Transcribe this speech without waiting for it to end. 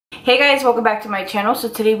Hey guys, welcome back to my channel. So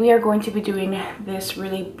today we are going to be doing this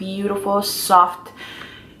really beautiful, soft,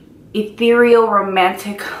 ethereal,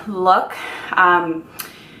 romantic look.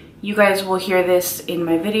 You guys will hear this in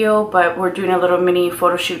my video, but we're doing a little mini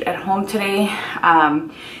photo shoot at home today.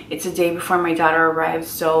 It's a day before my daughter arrives,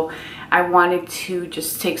 so I wanted to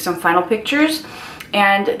just take some final pictures.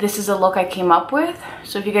 And this is a look I came up with.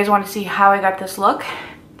 So if you guys want to see how I got this look,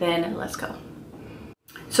 then let's go.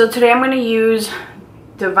 So today I'm going to use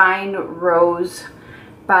Divine Rose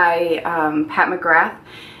by Pat McGrath.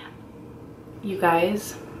 You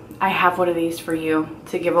guys, I have one of these for you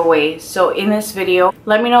to give away. So in this video,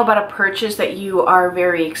 let me know about a purchase that you are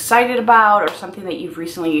very excited about, or something that you've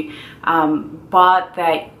recently bought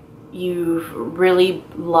that you've really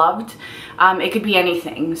loved. It could be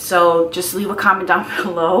anything, so just leave a comment down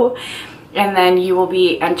below and then you will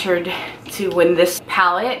be entered to win this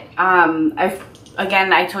palette.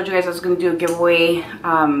 Again, I told you guys I was going to do a giveaway,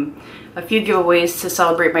 a few giveaways to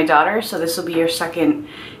celebrate my daughter, so this will be your second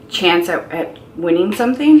chance at winning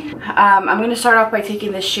something. I'm going to start off by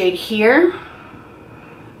taking this shade here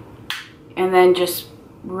and then just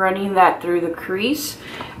running that through the crease.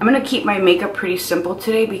 I'm going to keep my makeup pretty simple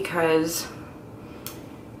today because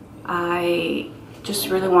I just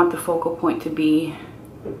really want the focal point to be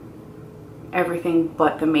everything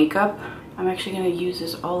but the makeup. I'm actually going to use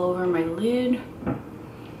this all over my lid.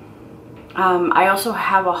 I also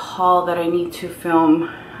have a haul that I need to film.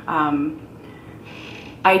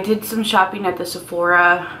 I did some shopping at the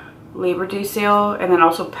Sephora Labor Day sale and then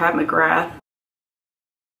also Pat McGrath.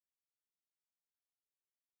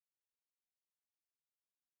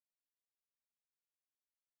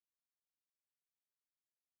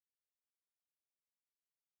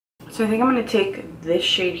 So I think I'm going to take this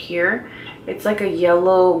shade here. It's like a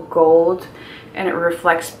yellow gold and it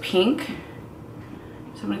reflects pink.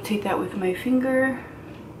 So I'm going to take that with my finger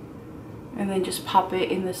and then just pop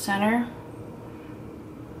it in the center.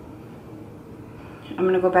 I'm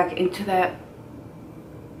going to go back into that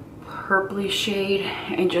purpley shade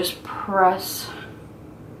and just press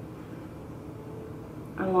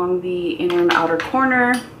along the inner and outer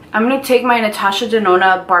corner. I'm going to take my Natasha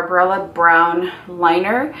Denona Barbarella Brown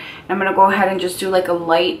liner. I'm going to go ahead and just do like a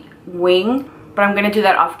light wing, but I'm going to do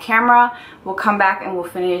that off camera. We'll come back and we'll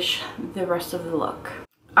finish the rest of the look.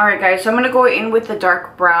 Alright guys, so I'm going to go in with the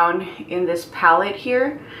dark brown in this palette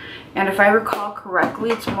here. And if I recall correctly,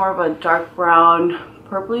 it's more of a dark brown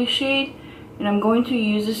purpley shade. And I'm going to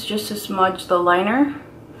use this just to smudge the liner,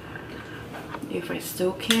 if I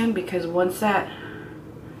still can, because once that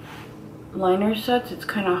liner sets, it's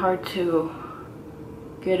kind of hard to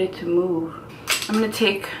get it to move. I'm going to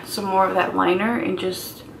take some more of that liner and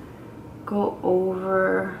just go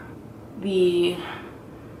over the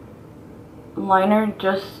liner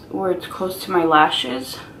just where it's close to my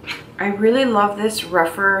lashes. I really love this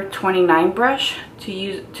Rephr 29 brush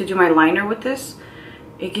to do my liner with this.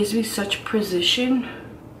 It gives me such precision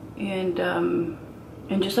and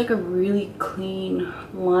just like a really clean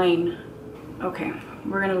line. Okay,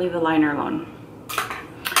 we're gonna leave the liner alone.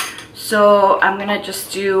 So I'm gonna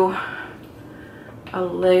just do a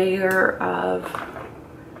layer of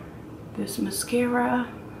this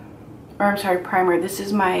mascara, or I'm sorry, primer. This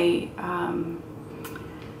is my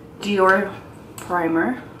Dior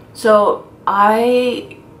primer. So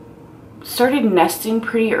I started nesting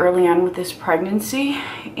pretty early on with this pregnancy,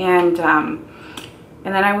 and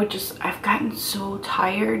then I've gotten so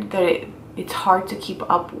tired that it's hard to keep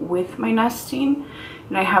up with my nesting,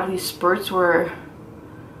 and I have these spurts where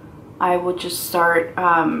I will just start,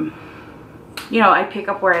 you know, I pick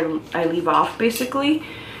up where I leave off basically.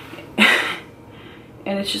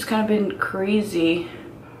 And it's just kind of been crazy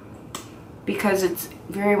because it's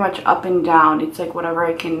very much up and down. It's like whatever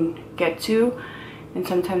I can get to, and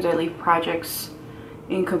sometimes I leave projects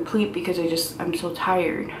incomplete because I'm so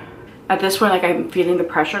tired. At this point, like, I'm feeling the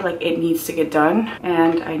pressure, like it needs to get done,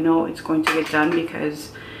 and I know it's going to get done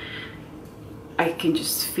because I can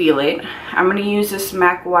just feel it. I'm going to use this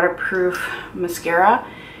MAC waterproof mascara.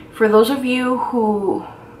 For those of you who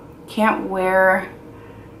can't wear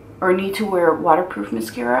or need to wear waterproof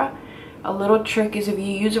mascara, a little trick is if you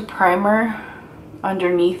use a primer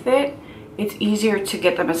underneath it, it's easier to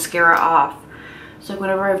get the mascara off. So like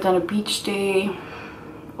whenever I've done a beach day,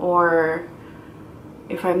 or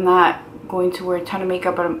if I'm not going to wear a ton of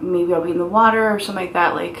makeup but maybe I'll be in the water or something like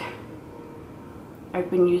that, like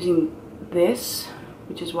I've been using this,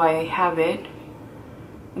 which is why I have it,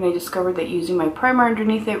 and I discovered that using my primer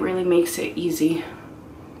underneath it really makes it easy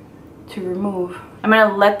to remove. I'm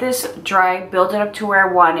gonna let this dry, build it up to where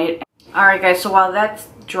I want it. Alright guys, so while that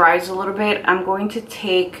dries a little bit, I'm going to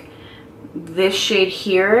take this shade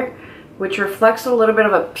here, which reflects a little bit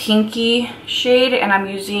of a pinky shade, and I'm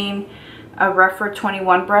using a Refer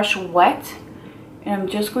 21 brush wet, and I'm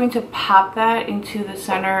just going to pop that into the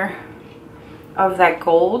center of that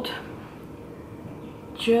gold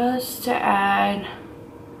just to add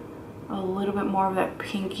a little bit more of that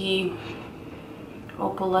pinky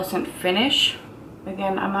opalescent finish.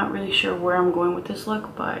 Again, I'm not really sure where I'm going with this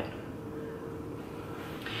look, but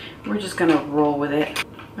we're just gonna roll with it.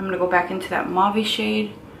 I'm gonna go back into that mauve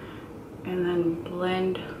shade and then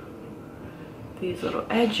blend these little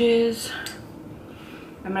edges.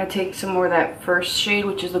 I'm gonna take some more of that first shade,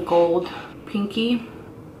 which is the gold pinky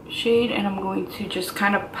shade, and I'm going to just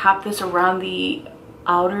kind of pop this around the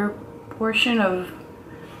outer portion of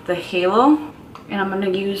the halo. And I'm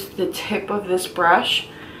gonna use the tip of this brush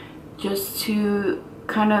just to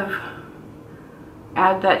kind of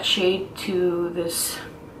add that shade to this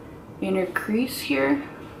inner crease here,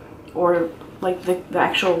 or like the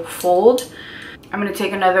actual fold. I'm gonna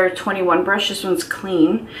take another 21 brush, this one's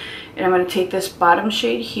clean, and I'm gonna take this bottom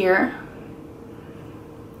shade here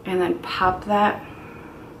and then pop that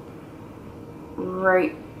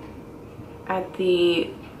right at the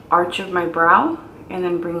arch of my brow and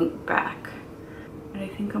then bring it back. And I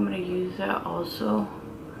think I'm gonna use that also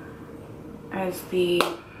as the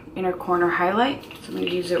inner corner highlight. So I'm gonna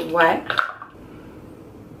use it wet.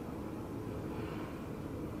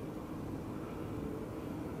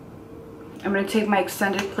 I'm going to take my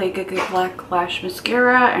extended play Becca Black Lash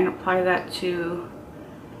Mascara and apply that to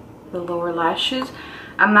the lower lashes.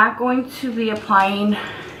 I'm not going to be applying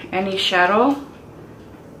any shadow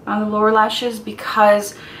on the lower lashes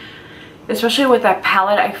because, especially with that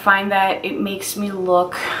palette, I find that it makes me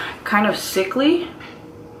look kind of sickly.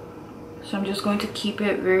 So I'm just going to keep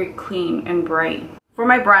it very clean and bright. For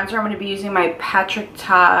my bronzer, I'm going to be using my Patrick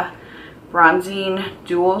Ta Bronzing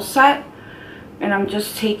Dual Set. And I'm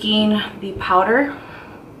just taking the powder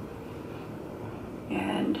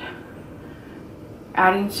and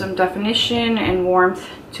adding some definition and warmth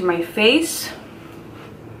to my face.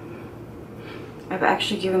 I've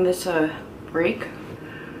actually given this a break.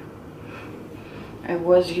 I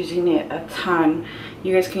was using it a ton.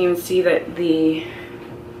 You guys can even see that the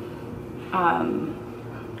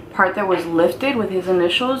part that was lifted with his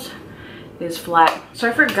initials is flat. So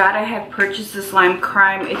I forgot I had purchased this Lime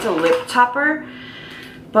Crime. It's a lip topper,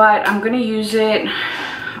 but I'm gonna use it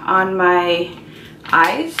on my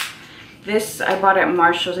eyes. This I bought at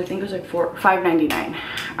Marshall's. I think it was like $5.99.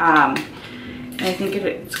 And I think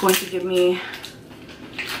it's going to give me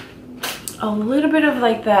a little bit of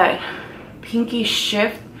like that pinky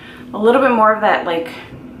shift, a little bit more of that like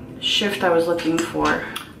shift I was looking for.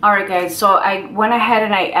 Alright guys, so I went ahead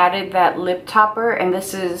and I added that lip topper, and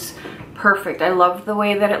this is perfect. I love the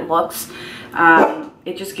way that it looks.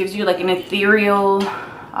 It just gives you like an ethereal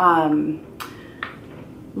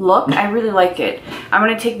look. I really like it. I'm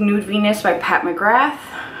going to take Nude Venus by Pat McGrath.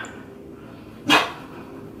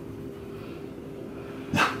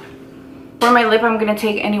 For my lip, I'm going to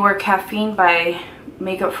take Anywhere Caffeine by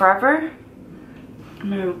Makeup Forever. I'm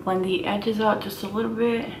going to blend the edges out just a little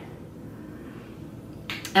bit.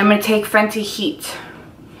 I'm going to take Fenty Heat.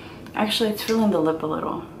 Actually, it's filling the lip a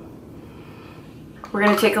little. We're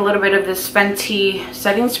going to take a little bit of this Fenty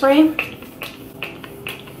setting spray.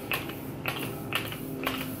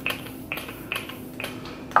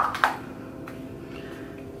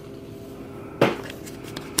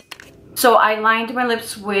 So I lined my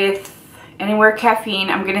lips with Anywhere Caffeine.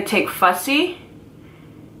 I'm going to take Fussy.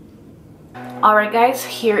 Alright guys,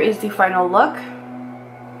 here is the final look.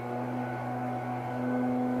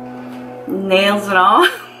 Nails and all.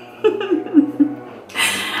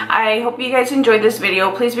 I hope you guys enjoyed this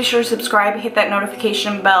video. Please be sure to subscribe, hit that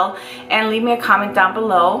notification bell, and leave me a comment down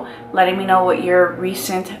below letting me know what your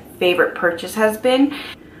recent favorite purchase has been.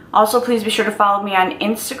 Also, please be sure to follow me on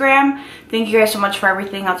Instagram. Thank you guys so much for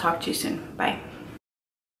everything. I'll talk to you soon. Bye.